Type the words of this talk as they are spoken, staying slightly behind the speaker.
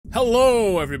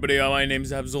Hello everybody, my name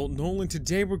is AbzultNull, and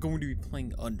today we're going to be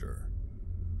playing Under.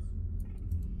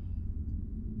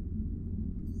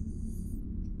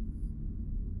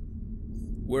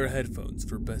 Wear headphones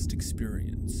for best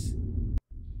experience.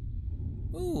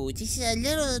 Ooh, this is a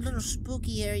little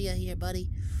spooky area here, buddy.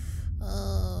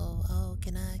 Oh,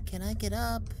 can I get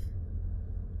up?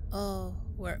 Oh,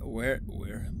 Where?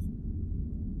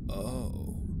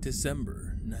 Oh,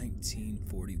 December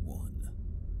 1941.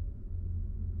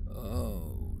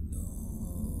 Oh no.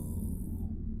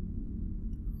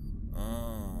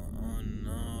 Oh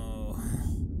no.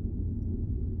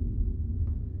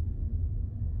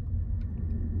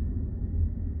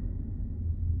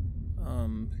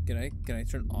 Can I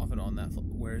turn off and on that?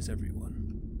 Where's everyone?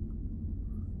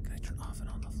 Can I turn off and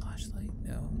on the flashlight?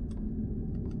 No.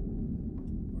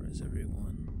 Where's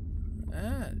everyone?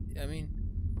 I mean,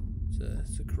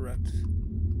 it's a correct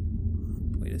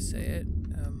way to say it.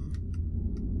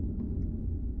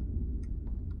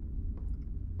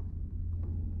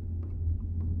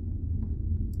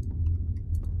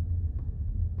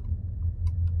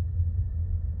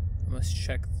 I must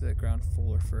check the ground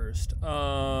floor first.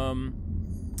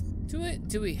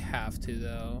 Do we have to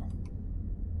though?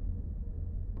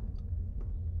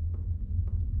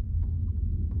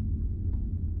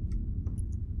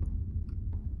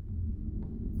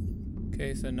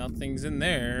 Okay, so nothing's in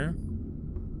there.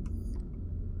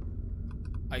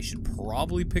 I should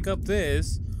probably pick up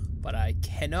this, but I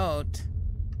cannot.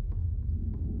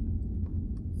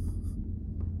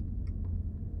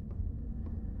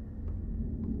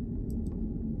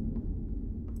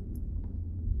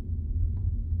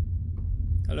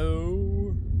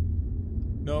 Hello?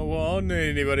 No one?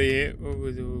 Anybody?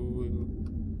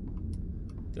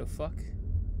 The fuck?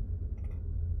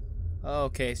 Oh,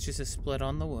 okay, it's just a split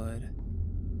on the wood.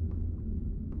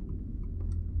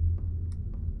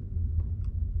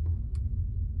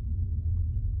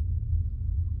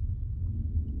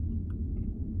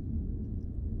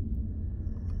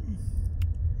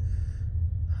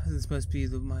 This must be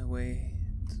my way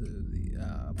to the,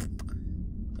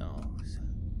 no.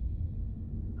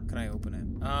 How can I open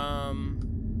it?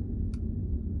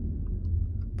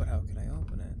 But how can I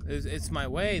open it? It's my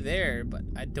way there, but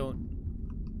I don't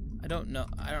know.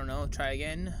 I don't know. Try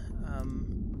again.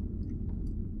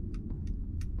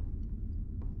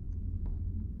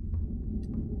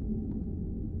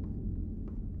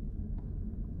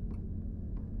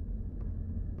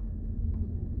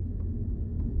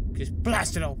 Just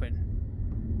blast it open.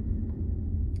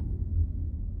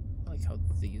 I like how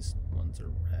these ones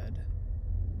are red.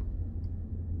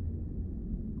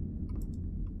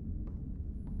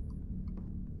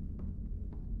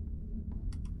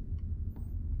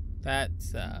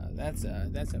 That's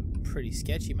a pretty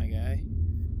sketchy, my guy.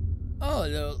 Oh,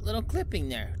 little clipping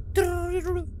there.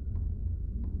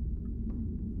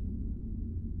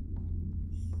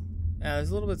 Yeah,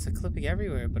 there's little bits of clipping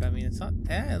everywhere, but I mean, it's not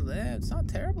that. It's not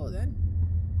terrible then.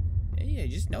 Yeah, I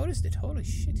just noticed it. Holy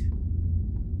shit.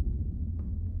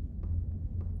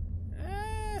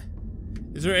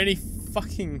 Is there any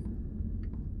fucking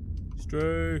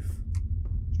strafe?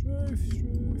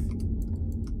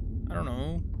 I don't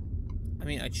know. I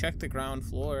mean, I checked the ground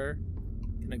floor.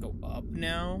 Can I go up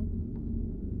now?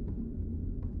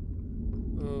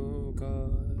 Oh,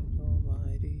 God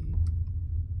almighty.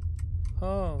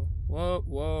 Oh, whoa.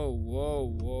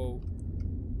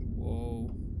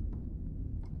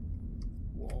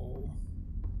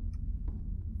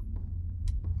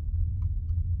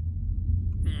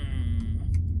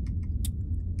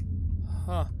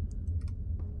 Huh.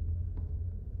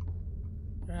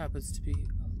 There happens to be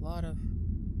a lot of...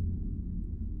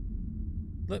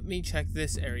 Let me check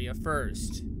this area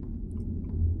first.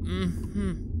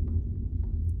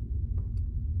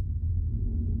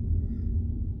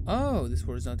 Oh, this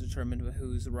war is not determined by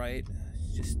who's right,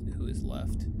 it's just who is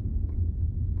left.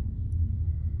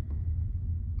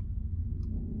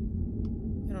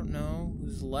 I don't know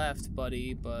who's left,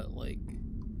 buddy, but like...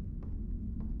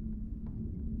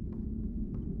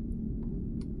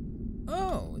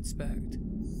 Oh, inspect.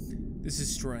 This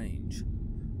is strange.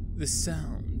 The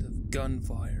sound of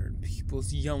gunfire and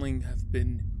people's yelling have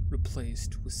been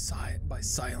replaced with by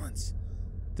silence.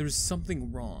 There is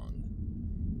something wrong.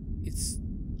 It's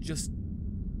just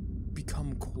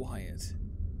become quiet.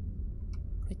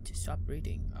 Wait, to stop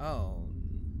reading. Oh.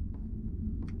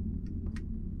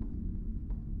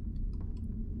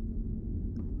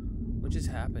 What just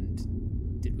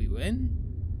happened? Did we win?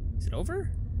 Is it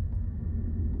over?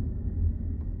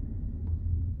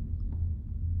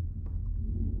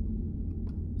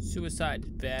 Suicide is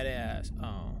badass.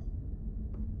 Oh.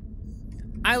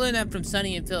 I learned that from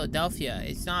Sunny in Philadelphia.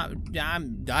 It's not.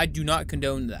 I do not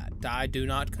condone that. I do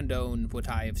not condone what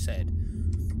I have said.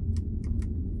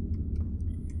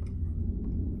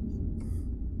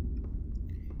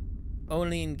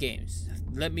 Only in games.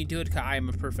 Let me do it because I am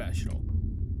a professional.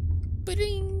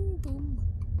 Ba-ding, boom.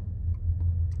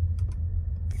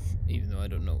 Even though I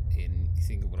don't know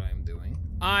anything of what I am doing.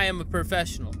 I am a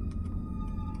professional.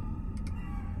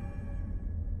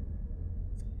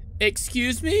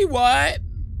 Excuse me? What?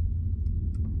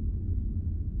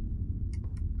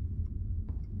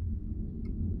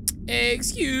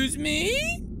 Excuse me?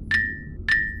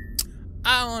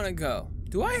 I want to go.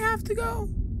 Do I have to go?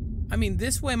 I mean,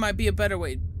 this way might be a better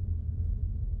way.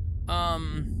 I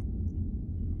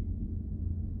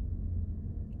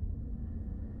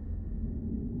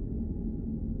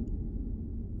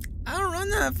don't run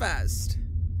that fast.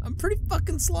 I'm pretty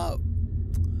fucking slow.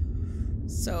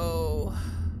 So,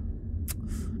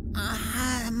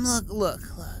 look.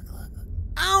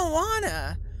 I don't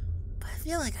wanna, but I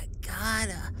feel like I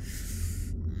gotta.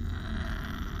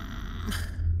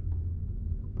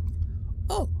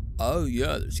 Oh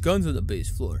yeah, there's guns on the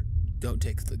base floor. Don't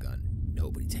take the gun.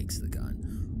 Nobody takes the gun.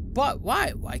 But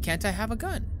why? Why can't I have a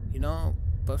gun? You know,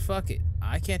 but fuck it.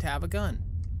 I can't have a gun.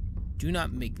 Do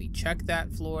not make me check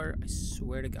that floor. I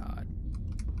swear to God.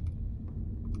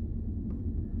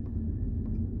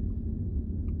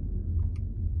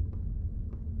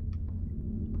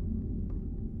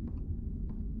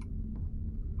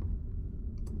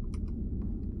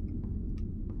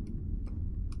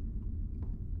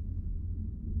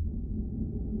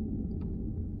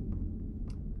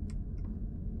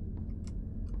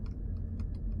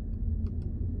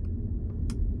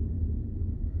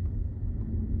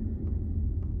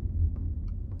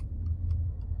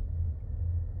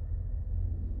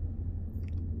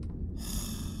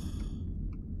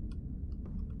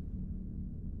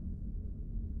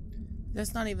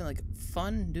 That's not even like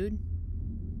fun, dude.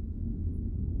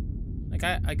 Like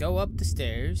I go up the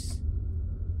stairs.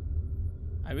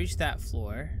 I reach that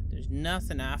floor. There's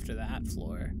nothing after that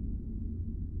floor.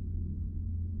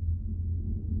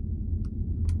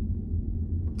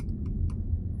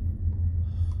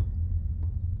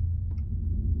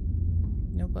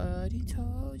 Nobody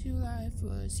told you life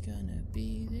was gonna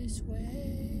be this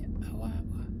way.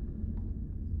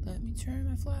 Let me turn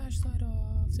my flashlight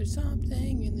off. There's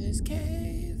something in this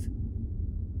cave.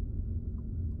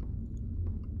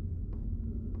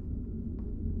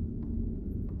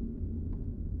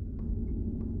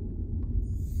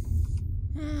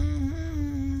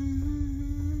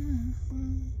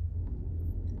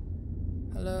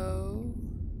 Hello?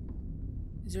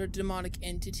 Is there a demonic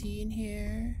entity in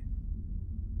here?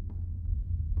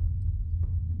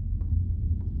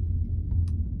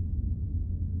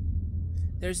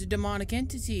 There's a demonic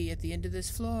entity at the end of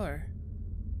this floor.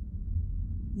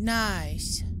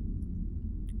 Nice.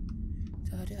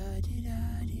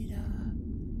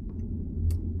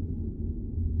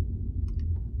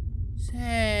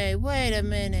 Say, wait a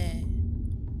minute.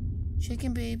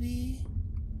 Chicken baby.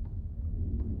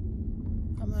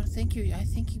 I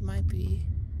think you might be.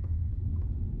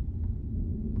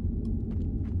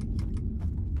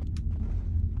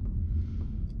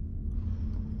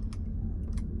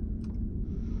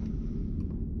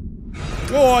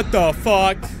 What the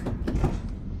fuck?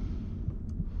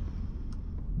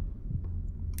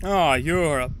 Oh,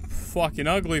 you're a fucking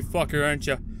ugly fucker, aren't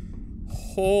you?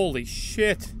 Holy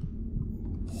shit.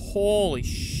 Holy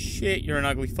shit, you're an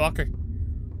ugly fucker.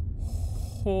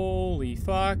 Holy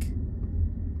fuck.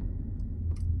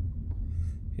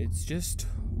 It's just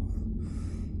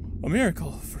a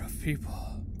miracle for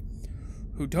people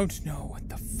who don't know what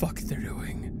the fuck they're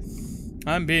doing.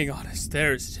 I'm being honest,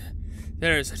 there's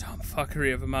a dumb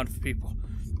fuckery of amount of people.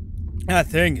 That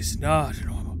thing is not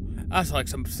normal. That's like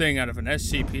something out of an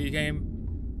SCP game.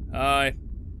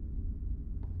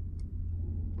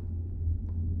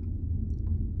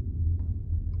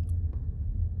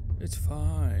 It's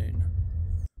fine.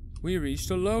 We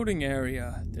reached a loading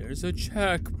area. There's a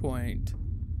checkpoint.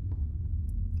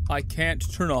 I can't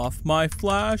turn off my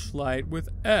flashlight with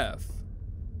F.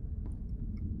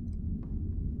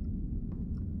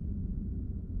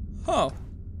 Oh.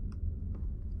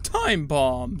 Time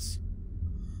bombs.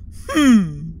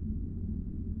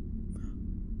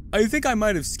 I think I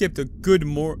might have skipped a good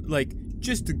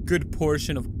just a good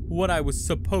portion of what I was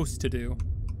supposed to do.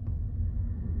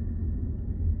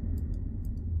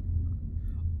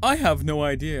 I have no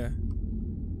idea.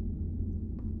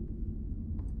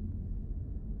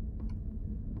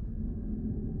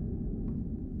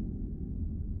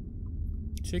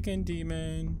 Chicken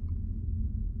demon.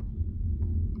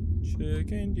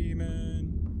 Chicken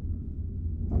demon.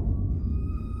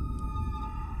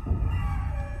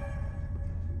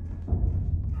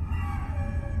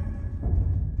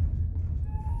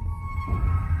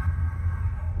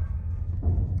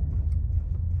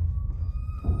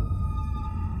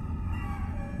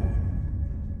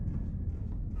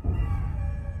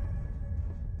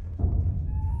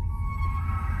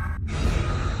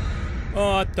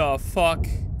 What the fuck?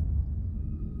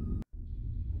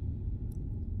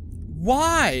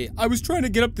 Why? I was trying to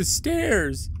get up the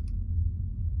stairs.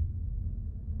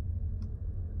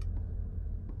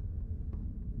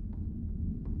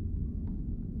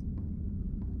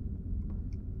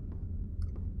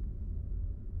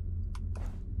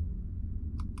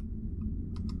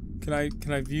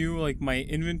 Can I view like my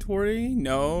inventory?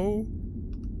 No.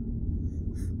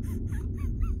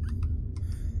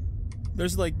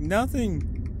 There's like nothing.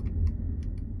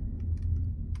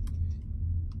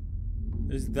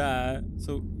 There's that.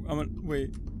 So I'm gonna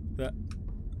wait. That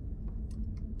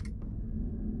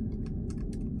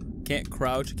can't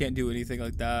crouch. Can't do anything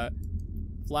like that.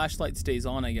 Flashlight stays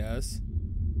on, I guess.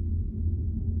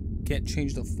 Can't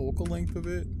change the focal length of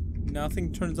it.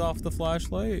 Nothing turns off the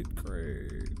flashlight. Great.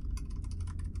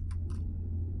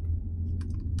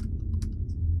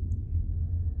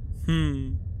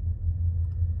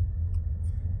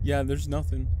 Yeah, there's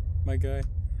nothing, my guy.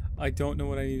 I don't know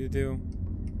what I need to do.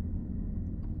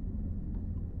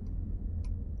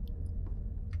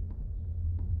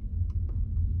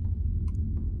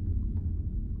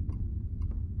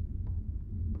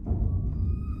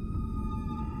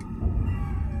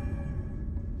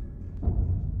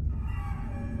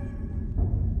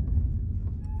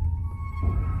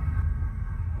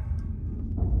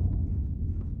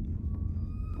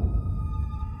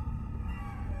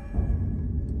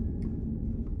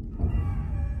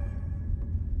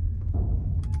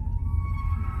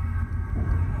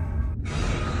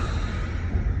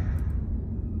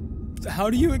 How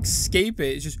do you escape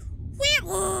it? It's just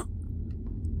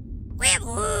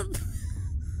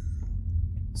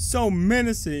so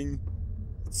menacing.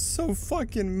 So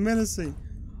fucking menacing.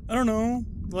 I don't know.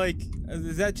 Like,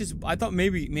 is that just? I thought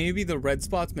maybe the red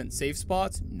spots meant safe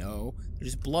spots. No, they're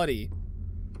just bloody.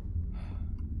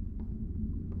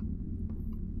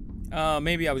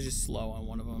 Maybe I was just slow on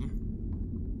one of them.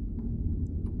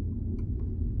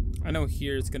 I know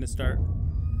here it's gonna start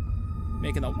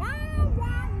making the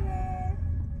wow.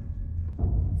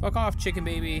 Fuck off, chicken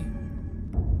baby.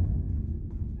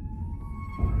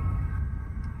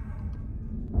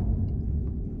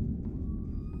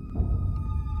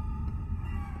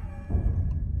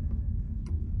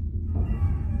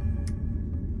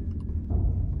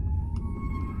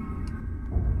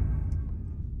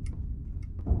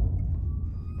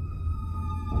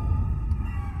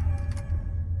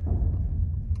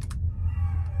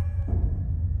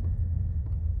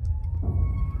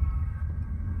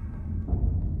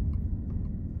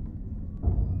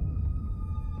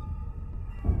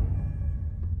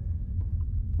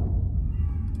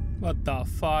 What the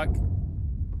fuck?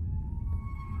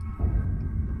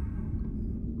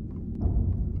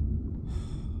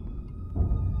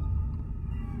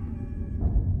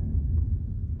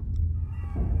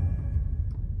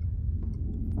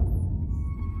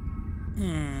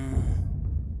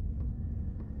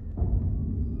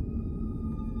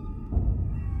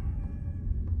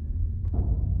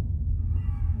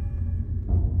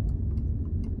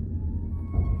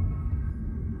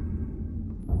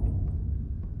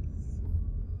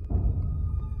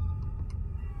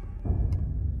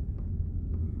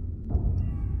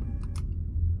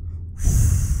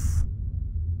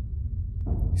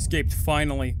 Escaped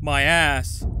finally. My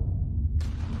ass.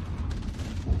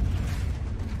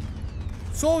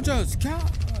 Soldiers,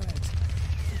 cowards!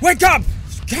 Wake up!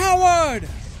 Coward!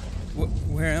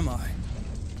 Where am I?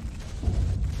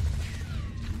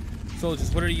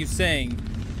 Soldiers, what are you saying?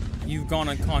 You've gone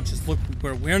unconscious. Look,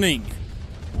 we're winning.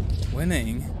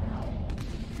 Winning?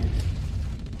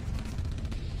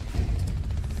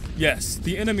 Yes,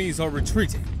 the enemies are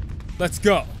retreating. Let's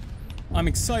go. I'm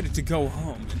excited to go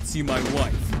home and see my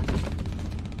wife.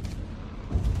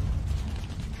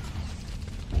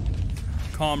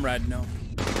 Comrade, no.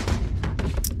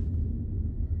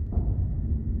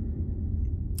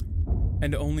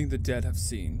 And only the dead have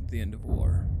seen the end of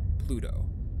war. Pluto.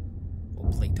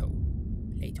 Or Plato.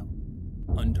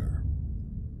 Under.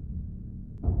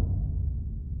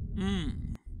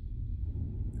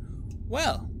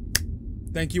 Well,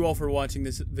 thank you all for watching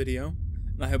this video,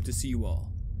 and I hope to see you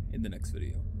all in the next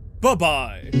video.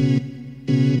 Bye-bye!